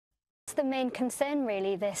The main concern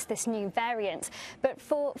really, this new variant. But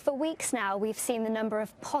for weeks now we've seen the number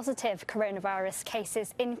of positive coronavirus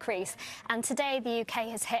cases increase, and today the UK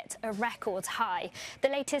has hit a record high. The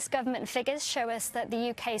latest government figures show us that the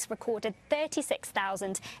UK's recorded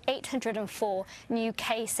 36,804 new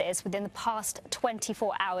cases within the past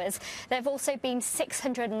 24 hours. There have also been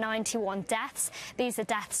 691 deaths. These are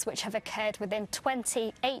deaths which have occurred within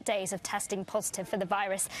 28 days of testing positive for the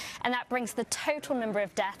virus, and that brings the total number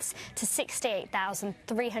of deaths to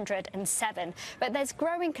 68,307. But there's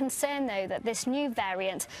growing concern, though, that this new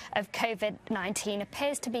variant of COVID-19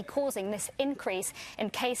 appears to be causing this increase in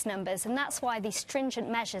case numbers, and that's why these stringent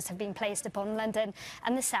measures have been placed upon London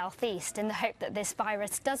and the South East in the hope that this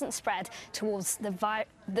virus doesn't spread towards the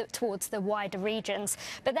wider regions.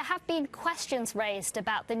 But there have been questions raised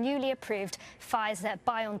about the newly approved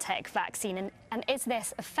Pfizer-BioNTech vaccine, and is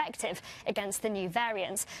this effective against the new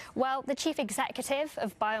variants? Well, the chief executive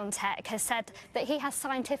of BioNTech has said that he has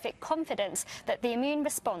scientific confidence that the immune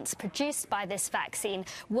response produced by this vaccine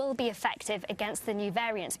will be effective against the new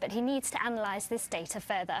variants, but he needs to analyse this data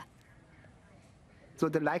further. So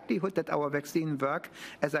the likelihood that our vaccine works,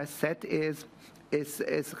 as I said, is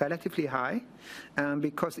relatively high,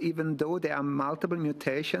 because even though there are multiple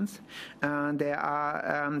mutations, there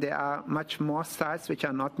are much more sites which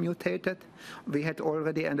are not mutated. We had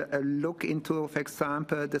already a look into, for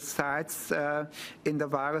example, the sites in the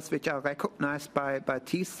virus which are recognized by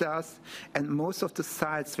T cells, and most of the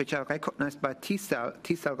sites which are recognized by T cell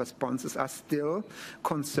responses are still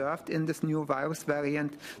conserved in this new virus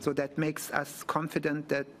variant. So that makes us confident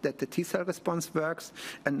that the T cell response works,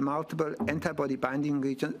 and multiple antibody binding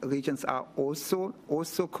regions are also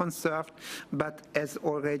conserved. But as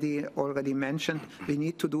already mentioned, we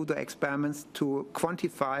need to do the experiments to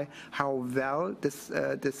quantify how well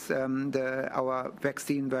our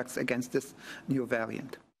vaccine works against this new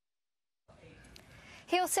variant.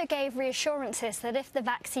 He also gave reassurances that if the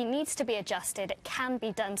vaccine needs to be adjusted, it can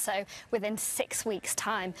be done so within 6 weeks'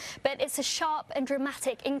 time. But it's a sharp and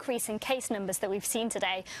dramatic increase in case numbers that we've seen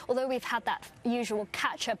today. Although we've had that usual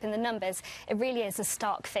catch-up in the numbers, it really is a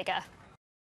stark figure.